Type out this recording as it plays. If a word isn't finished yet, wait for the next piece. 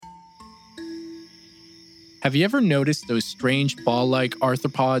Have you ever noticed those strange ball-like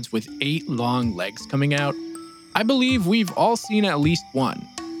arthropods with 8 long legs coming out? I believe we've all seen at least one,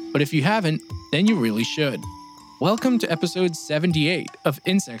 but if you haven't, then you really should. Welcome to episode 78 of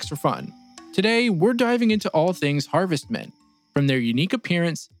Insects for Fun. Today, we're diving into all things Harvestmen, from their unique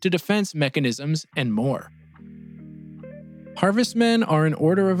appearance to defense mechanisms and more. Harvestmen are an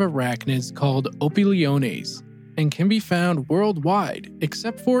order of arachnids called Opiliones and can be found worldwide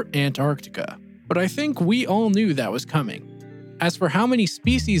except for Antarctica. But I think we all knew that was coming. As for how many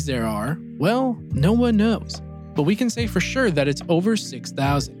species there are, well, no one knows. But we can say for sure that it's over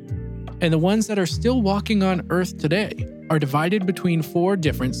 6,000. And the ones that are still walking on Earth today are divided between 4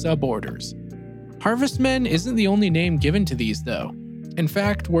 different suborders. Harvestmen isn't the only name given to these though. In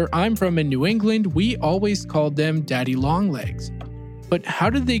fact, where I'm from in New England, we always called them daddy longlegs. But how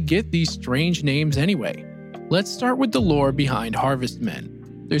did they get these strange names anyway? Let's start with the lore behind Harvestmen.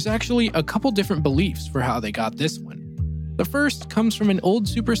 There's actually a couple different beliefs for how they got this one. The first comes from an old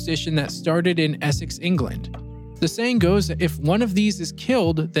superstition that started in Essex, England. The saying goes that if one of these is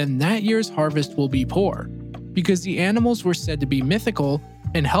killed, then that year's harvest will be poor, because the animals were said to be mythical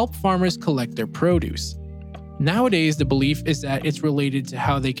and help farmers collect their produce. Nowadays, the belief is that it's related to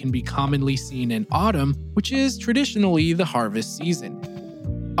how they can be commonly seen in autumn, which is traditionally the harvest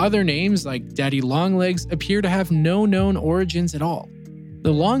season. Other names like daddy longlegs appear to have no known origins at all.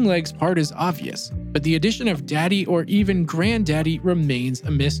 The longlegs part is obvious, but the addition of daddy or even granddaddy remains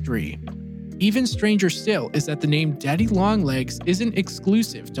a mystery. Even stranger still is that the name daddy longlegs isn't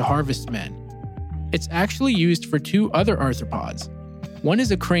exclusive to Harvestmen. It's actually used for 2 other arthropods. One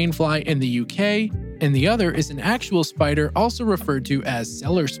is a cranefly in the UK, and the other is an actual spider also referred to as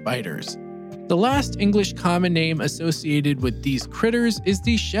cellar spiders. The last English common name associated with these critters is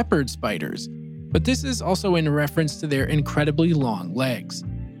the shepherd spiders, but this is also in reference to their incredibly long legs.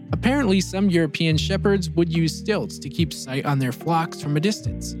 Apparently, some European shepherds would use stilts to keep sight on their flocks from a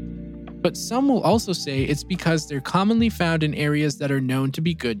distance. But some will also say it's because they're commonly found in areas that are known to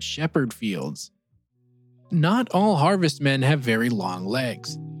be good shepherd fields. Not all harvestmen have very long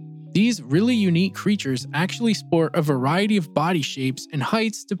legs. These really unique creatures actually sport a variety of body shapes and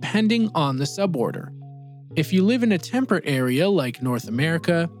heights depending on the suborder. If you live in a temperate area like North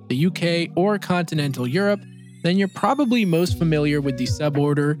America, the UK, or continental Europe, then you're probably most familiar with the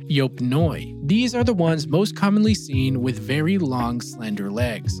suborder Eopnoi. These are the ones most commonly seen with very long, slender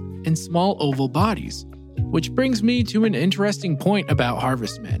legs and small oval bodies, which brings me to an interesting point about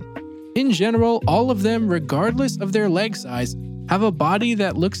harvestmen. In general, all of them, regardless of their leg size, have a body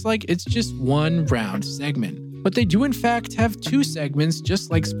that looks like it's just one round segment, but they do in fact have 2 segments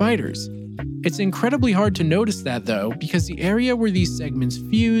just like spiders. It's incredibly hard to notice that though, because the area where these segments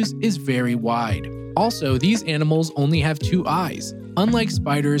fuse is very wide. Also, these animals only have 2 eyes, unlike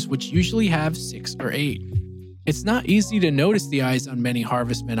spiders which usually have 6 or 8. It's not easy to notice the eyes on many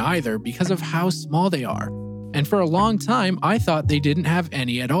harvestmen either because of how small they are, and for a long time I thought they didn't have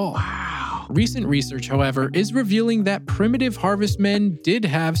any at all. Wow. Recent research, however, is revealing that primitive harvestmen did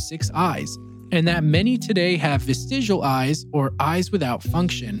have 6 eyes, and that many today have vestigial eyes or eyes without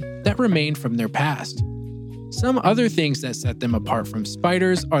function that remain from their past. Some other things that set them apart from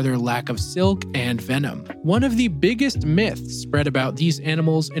spiders are their lack of silk and venom. One of the biggest myths spread about these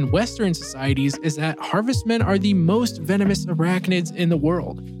animals in Western societies is that harvestmen are the most venomous arachnids in the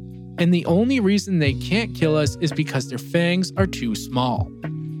world, and the only reason they can't kill us is because their fangs are too small.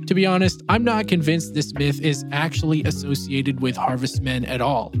 To be honest, I'm not convinced this myth is actually associated with harvestmen at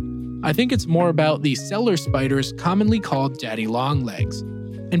all. I think it's more about the cellar spiders commonly called daddy longlegs,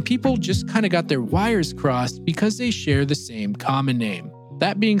 and people just kinda got their wires crossed because they share the same common name.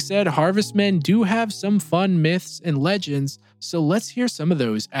 That being said, harvestmen do have some fun myths and legends, so let's hear some of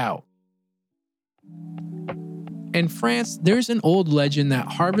those out. In France, there's an old legend that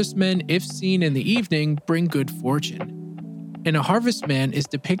harvestmen, if seen in the evening, bring good fortune. And a harvestman is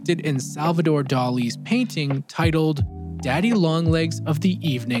depicted in Salvador Dali's painting titled Daddy Longlegs of the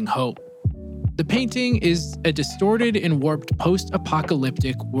Evening Hope. The painting is a distorted and warped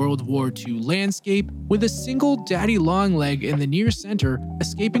post-apocalyptic World War II landscape with a single daddy longleg in the near center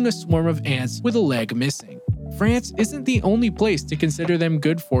escaping a swarm of ants with a leg missing. France isn't the only place to consider them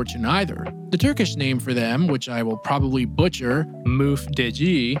good fortune either. The Turkish name for them, which I will probably butcher,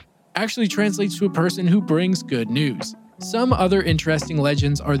 Mufdeci, actually translates to a person who brings good news. Some other interesting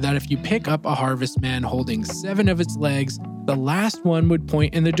legends are that if you pick up a harvestman holding 7 of its legs, the last one would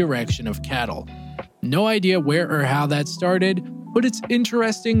point in the direction of cattle. No idea where or how that started, but it's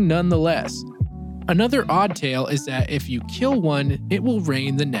interesting nonetheless. Another odd tale is that if you kill one, it will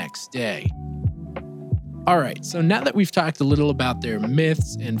rain the next day. Alright, so now that we've talked a little about their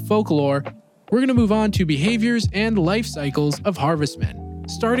myths and folklore, We're going to move on to behaviors and life cycles of harvestmen,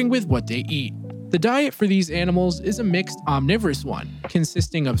 starting with what they eat. The diet for these animals is a mixed omnivorous one,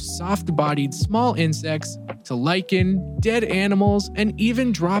 consisting of soft-bodied small insects to lichen, dead animals, and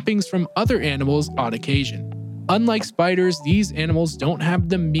even droppings from other animals on occasion. Unlike spiders, these animals don't have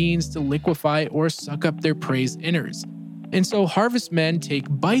the means to liquefy or suck up their prey's innards, and so harvestmen take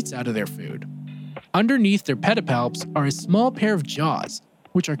bites out of their food. Underneath their pedipalps are a small pair of jaws,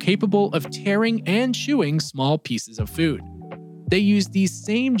 which are capable of tearing and chewing small pieces of food. They use these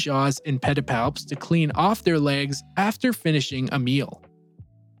same jaws and pedipalps to clean off their legs after finishing a meal.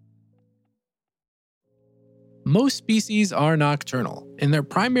 Most species are nocturnal, and their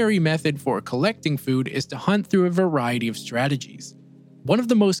primary method for collecting food is to hunt through a variety of strategies. One of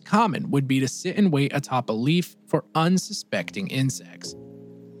the most common would be to sit and wait atop a leaf for unsuspecting insects.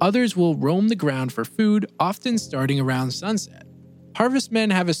 Others will roam the ground for food, often starting around sunset. Harvestmen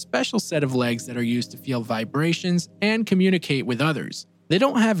have a special set of legs that are used to feel vibrations and communicate with others. They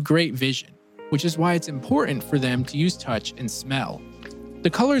don't have great vision, which is why it's important for them to use touch and smell. The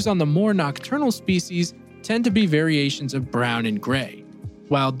colors on the more nocturnal species tend to be variations of brown and gray,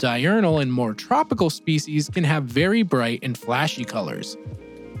 while diurnal and more tropical species can have very bright and flashy colors.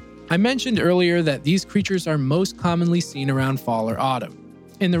 I mentioned earlier that these creatures are most commonly seen around fall or autumn.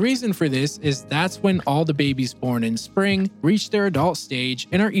 And the reason for this is that's when all the babies born in spring reach their adult stage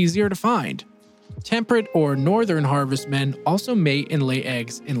and are easier to find. Temperate or northern harvestmen also mate and lay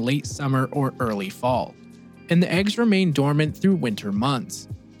eggs in late summer or early fall, and the eggs remain dormant through winter months.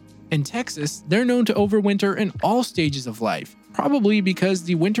 In Texas, they're known to overwinter in all stages of life, probably because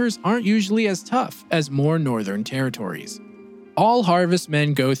the winters aren't usually as tough as more northern territories. All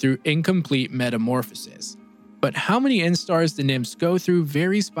harvestmen go through incomplete metamorphosis. But how many instars the nymphs go through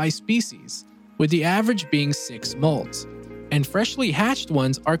varies by species, with the average being 6 molts, and freshly hatched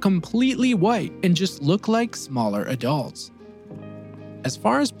ones are completely white and just look like smaller adults. As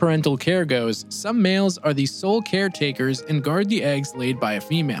far as parental care goes, some males are the sole caretakers and guard the eggs laid by a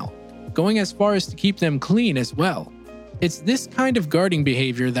female, going as far as to keep them clean as well. It's this kind of guarding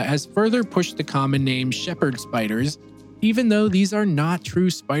behavior that has further pushed the common name shepherd spiders, even though these are not true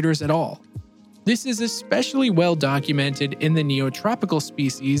spiders at all. This is especially well documented in the neotropical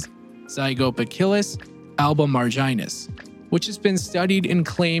species Zygopachilus albomarginus, which has been studied and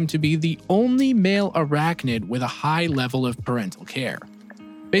claimed to be the only male arachnid with a high level of parental care.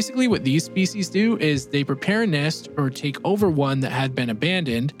 Basically, what these species do is they prepare a nest or take over one that had been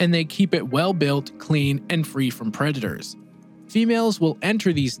abandoned, and they keep it well built, clean, and free from predators. Females will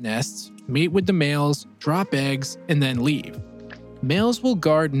enter these nests, mate with the males, drop eggs, and then leave. Males will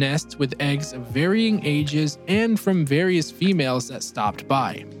guard nests with eggs of varying ages and from various females that stopped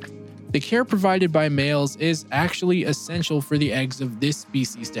by. The care provided by males is actually essential for the eggs of this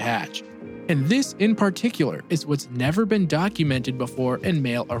species to hatch, and this in particular is what's never been documented before in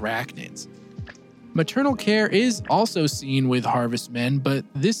male arachnids. Maternal care is also seen with harvestmen, but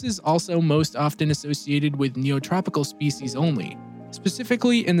this is also most often associated with neotropical species only,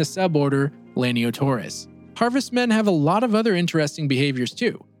 specifically in the suborder Laniotaurus. Harvestmen have a lot of other interesting behaviors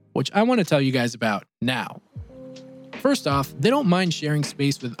too, which I want to tell you guys about now. First off, they don't mind sharing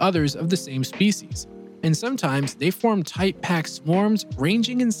space with others of the same species, and sometimes they form tight packed swarms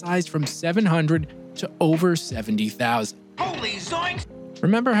ranging in size from 700 to over 70,000. Holy zoinks!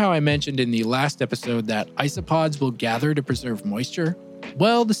 Remember how I mentioned in the last episode that isopods will gather to preserve moisture?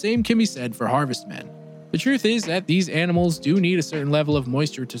 Well, the same can be said for harvestmen. The truth is that these animals do need a certain level of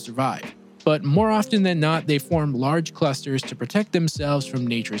moisture to survive, but more often than not, they form large clusters to protect themselves from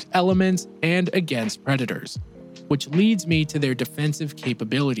nature's elements and against predators, which leads me to their defensive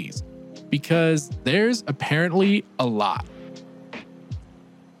capabilities, because there's apparently a lot.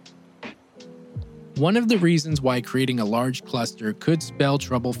 One of the reasons why creating a large cluster could spell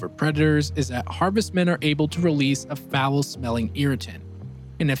trouble for predators is that harvestmen are able to release a foul-smelling irritant,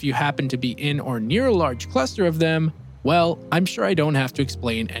 and if you happen to be in or near a large cluster of them, well, I'm sure I don't have to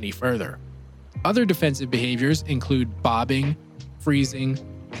explain any further. Other defensive behaviors include bobbing, freezing,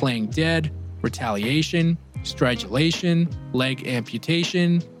 playing dead, retaliation, stridulation, leg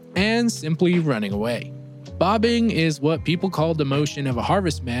amputation, and simply running away. Bobbing is what people call the motion of a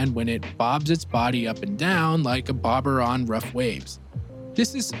harvestman when it bobs its body up and down like a bobber on rough waves.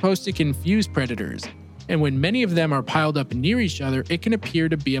 This is supposed to confuse predators, and when many of them are piled up near each other, it can appear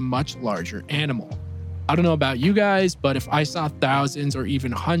to be a much larger animal. I don't know about you guys, but if I saw thousands or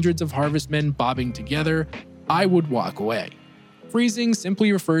even hundreds of harvestmen bobbing together, I would walk away. Freezing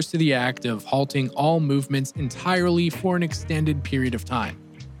simply refers to the act of halting all movements entirely for an extended period of time.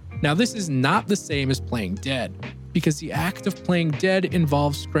 Now, this is not the same as playing dead, because the act of playing dead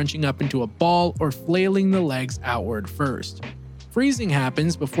involves scrunching up into a ball or flailing the legs outward first. Freezing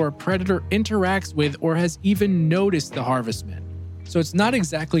happens before a predator interacts with or has even noticed the Harvestmen. So it's not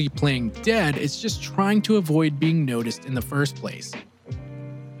exactly playing dead, it's just trying to avoid being noticed in the first place.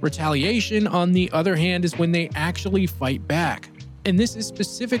 Retaliation, on the other hand, is when they actually fight back, and this is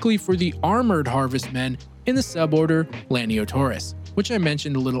specifically for the armored Harvestmen in the suborder Laniotaurus, which I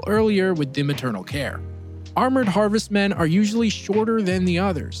mentioned a little earlier with the maternal care. Armored Harvestmen are usually shorter than the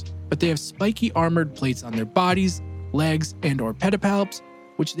others, but they have spiky armored plates on their bodies, legs, and/or pedipalps,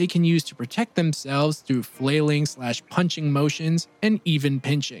 which they can use to protect themselves through flailing/punching motions and even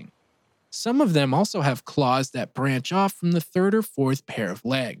pinching. Some of them also have claws that branch off from the third or fourth pair of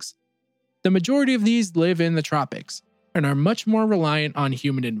legs. The majority of these live in the tropics and are much more reliant on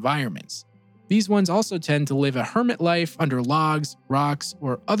humid environments. These ones also tend to live a hermit life under logs, rocks,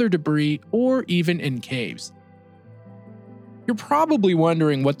 or other debris, or even in caves. You're probably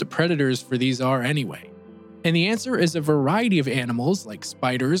wondering what the predators for these are anyway. And the answer is a variety of animals like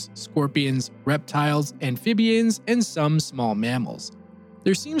spiders, scorpions, reptiles, amphibians, and some small mammals.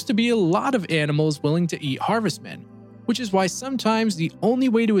 There seems to be a lot of animals willing to eat Harvestmen, which is why sometimes the only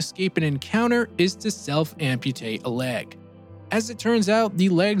way to escape an encounter is to self-amputate a leg. As it turns out, the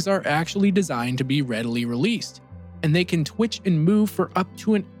legs are actually designed to be readily released, and they can twitch and move for up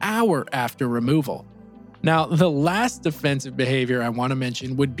to an hour after removal. Now, the last defensive behavior I want to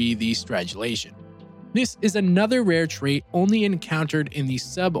mention would be the stridulation. This is another rare trait only encountered in the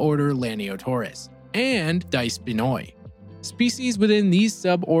suborder Laniotaurus and Dicebinoi. Species within these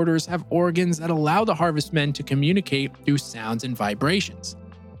suborders have organs that allow the Harvestmen to communicate through sounds and vibrations.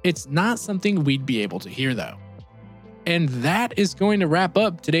 It's not something we'd be able to hear though. And that is going to wrap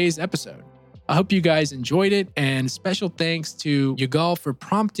up today's episode. I hope you guys enjoyed it, and special thanks to Yigal for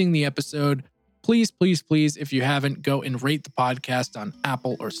prompting the episode. Please, if you haven't, go and rate the podcast on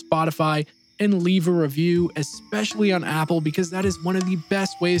Apple or Spotify and leave a review, especially on Apple, because that is one of the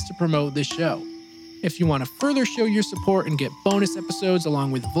best ways to promote this show. If you want to further show your support and get bonus episodes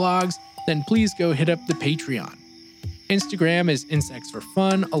along with vlogs, then please go hit up the Patreon. Instagram is Insects for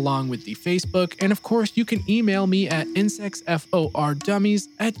Fun, along with the Facebook, and of course you can email me at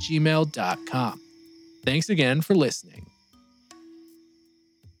insectsfordummies@gmail.com. Thanks again for listening.